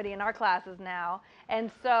want everybody in our classes now.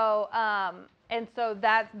 And so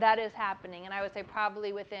that is happening. And I would say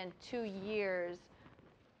probably within 2 years,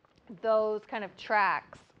 those kind of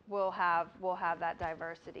tracks will have that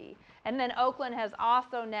diversity. And then Oakland has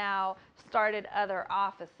also now started other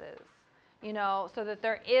offices, you know, so that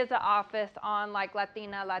there is an office on like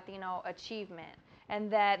Latino achievement,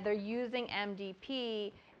 and that they're using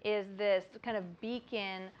MDP is this kind of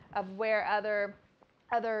beacon of where other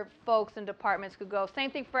folks and departments could go.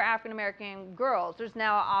 Same thing for African American girls. There's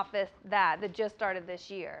now an office that just started this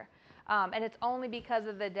year, and it's only because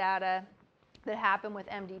of the data that happened with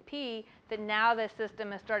MDP that now the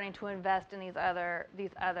system is starting to invest in these other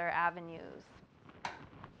avenues.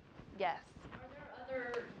 Yes. Are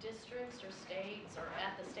there other districts or states or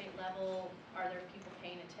at the state level, are there people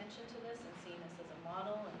paying attention to this and seeing this as a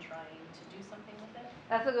model and trying to do something with it?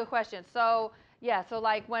 That's a good question. So yeah, so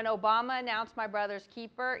like when Obama announced My Brother's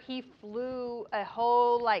Keeper, he flew a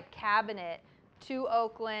whole like cabinet to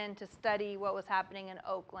Oakland to study what was happening in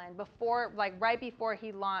Oakland right before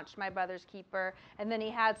he launched My Brother's Keeper, and then he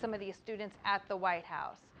had some of these students at the White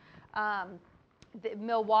House.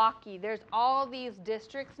 Milwaukee, there's all these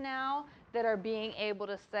districts now that are being able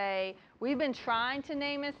to say, we've been trying to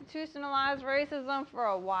name institutionalized racism for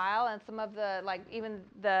a while, and some of the, like even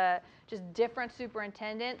the just different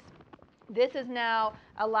superintendents, this is now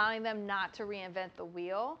allowing them not to reinvent the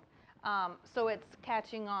wheel. So it's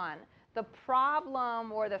catching on. The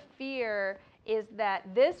problem or the fear is that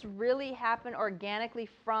this really happened organically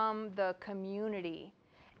from the community.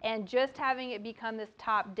 And just having it become this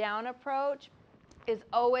top-down approach is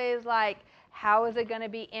always like, how is it going to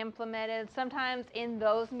be implemented? Sometimes in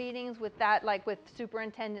those meetings with that, like with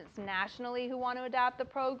superintendents nationally who want to adopt the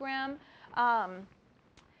program,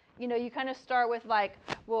 you know, you kind of start with like,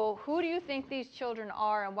 well, who do you think these children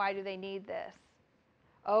are and why do they need this?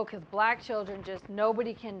 Oh, because black children just,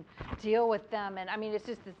 nobody can deal with them. And I mean, it's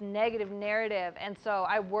just this negative narrative. And so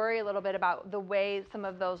I worry a little bit about the way some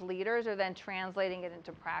of those leaders are then translating it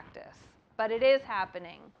into practice. But it is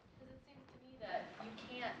happening. Because it seems to me that you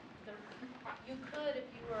can't, you could, if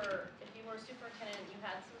you were superintendent and you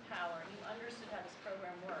had some power and you understood how this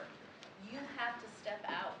program worked, you have to step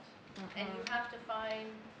out and you have to find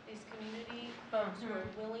these community folks who are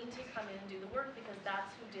willing to come in and do the work because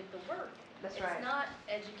that's who did the work. That's right. It's not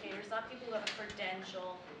educators, not people who have a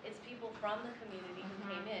credential, it's people from the community who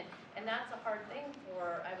came in. And that's a hard thing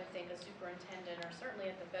for, I would think, a superintendent or certainly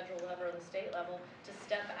at the federal level or the state level to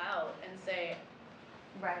step out and say,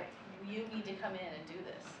 right, you need to come in and do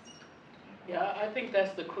this. Yeah, I think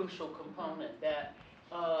that's the crucial component, that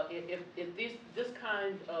if this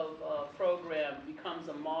kind of program becomes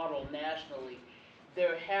a model nationally,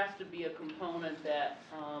 there has to be a component that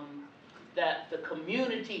that the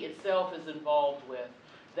community itself is involved with.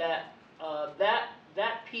 That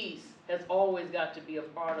piece has always got to be a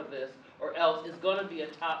part of this, or else it's going to be a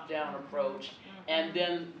top-down approach, and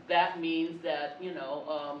then that means that, you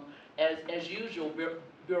know, as usual,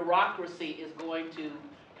 bureaucracy is going to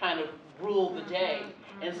kind of rule the day,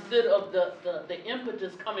 instead of the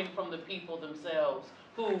impetus coming from the people themselves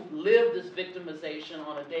who live this victimization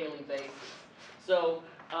on a daily basis. So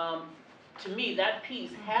to me, that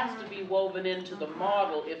piece has to be woven into the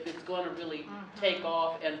model if it's going to really take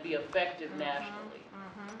off and be effective nationally.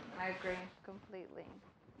 I agree completely.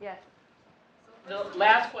 Yes. The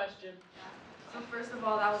last question. So first of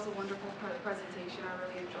all, that was a wonderful presentation. I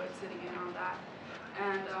really enjoyed sitting in on that.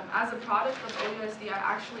 And as a product of OUSD, I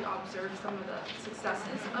actually observed some of the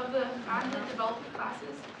successes of the manhood development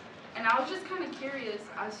classes. And I was just kind of curious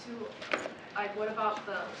as to, like, what about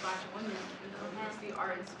the Black women in the OUSD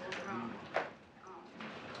art in schools around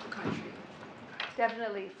the country?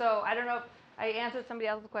 Definitely. So I don't know if I answered somebody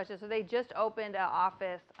else's question. So they just opened an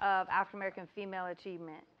office of African American female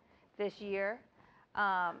achievement this year.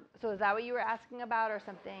 So is that what you were asking about, or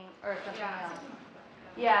something else?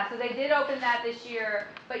 Yeah, so they did open that this year,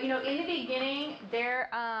 but you know, in the beginning,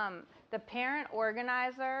 the parent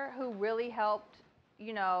organizer who really helped,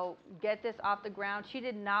 you know, get this off the ground, she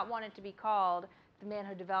did not want it to be called the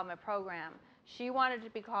Manhood Development Program. She wanted it to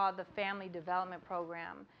be called the Family Development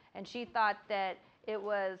Program, and she thought that it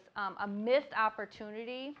was a missed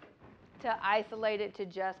opportunity to isolate it to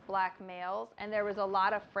just black males, and there was a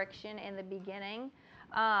lot of friction in the beginning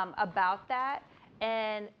about that.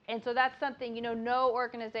 And so that's something, you know, no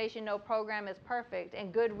organization, no program is perfect,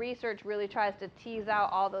 and good research really tries to tease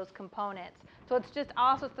out all those components. So it's just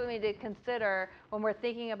also something to consider when we're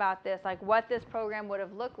thinking about this, like what this program would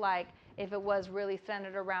have looked like if it was really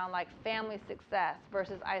centered around like family success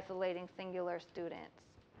versus isolating singular students.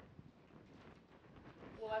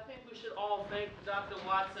 Well, I think we should all thank Dr.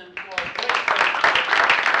 Watson for a great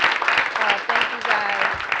presentation.